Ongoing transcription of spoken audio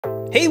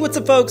Hey, what's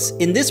up folks?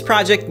 In this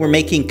project, we're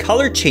making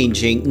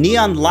color-changing,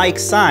 neon-like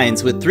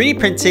signs with 3D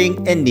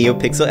printing and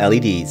NeoPixel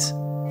LEDs.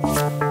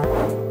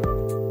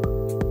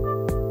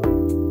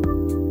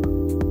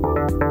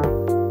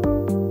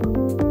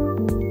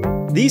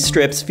 These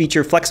strips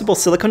feature flexible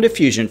silicone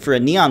diffusion for a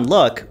neon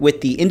look with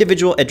the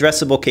individual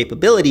addressable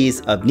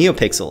capabilities of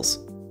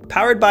NeoPixels.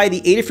 Powered by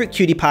the Adafruit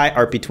QT Py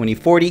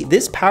RP2040,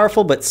 this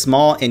powerful but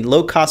small and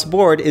low-cost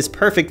board is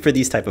perfect for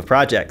these type of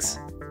projects.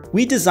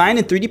 We designed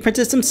and 3D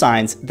printed some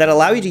signs that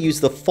allow you to use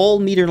the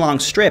full meter-long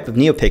strip of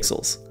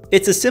NeoPixels.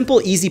 It's a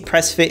simple, easy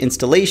press-fit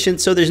installation,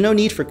 so there's no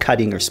need for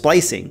cutting or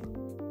splicing.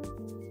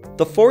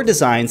 The 4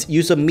 designs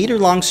use a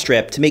meter-long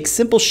strip to make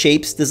simple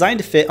shapes designed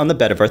to fit on the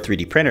bed of our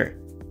 3D printer.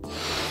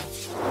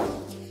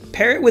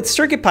 Pair it with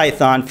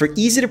CircuitPython for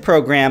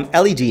easy-to-program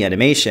LED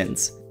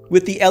animations.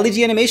 With the LED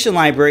animation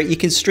library, you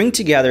can string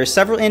together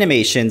several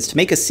animations to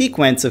make a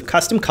sequence of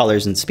custom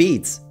colors and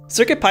speeds.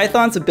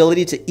 CircuitPython's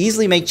ability to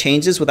easily make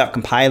changes without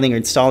compiling or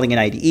installing an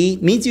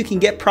IDE means you can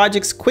get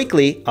projects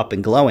quickly up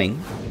and glowing.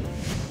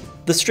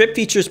 The strip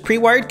features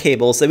pre-wired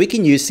cables that we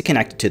can use to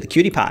connect it to the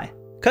QT Py.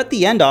 Cut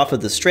the end off of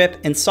the strip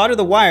and solder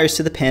the wires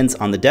to the pins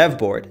on the dev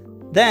board.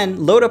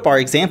 Then load up our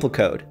example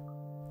code.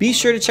 Be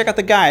sure to check out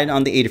the guide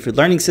on the Adafruit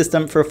Learning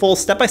System for a full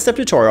step-by-step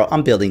tutorial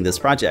on building this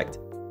project.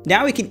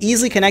 Now we can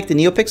easily connect the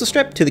NeoPixel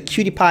strip to the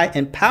QT Py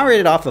and power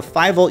it off a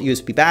 5-volt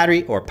USB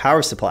battery or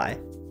power supply.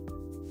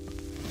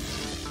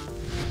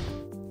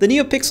 The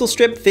NeoPixel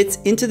strip fits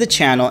into the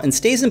channel and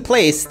stays in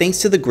place thanks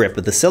to the grip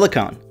of the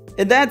silicone.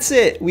 And that's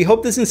it! We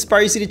hope this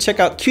inspires you to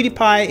check out QT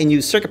Py and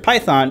use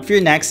CircuitPython for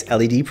your next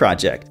LED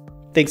project.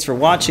 Thanks for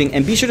watching,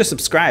 and be sure to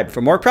subscribe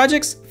for more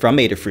projects from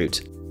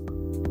Adafruit.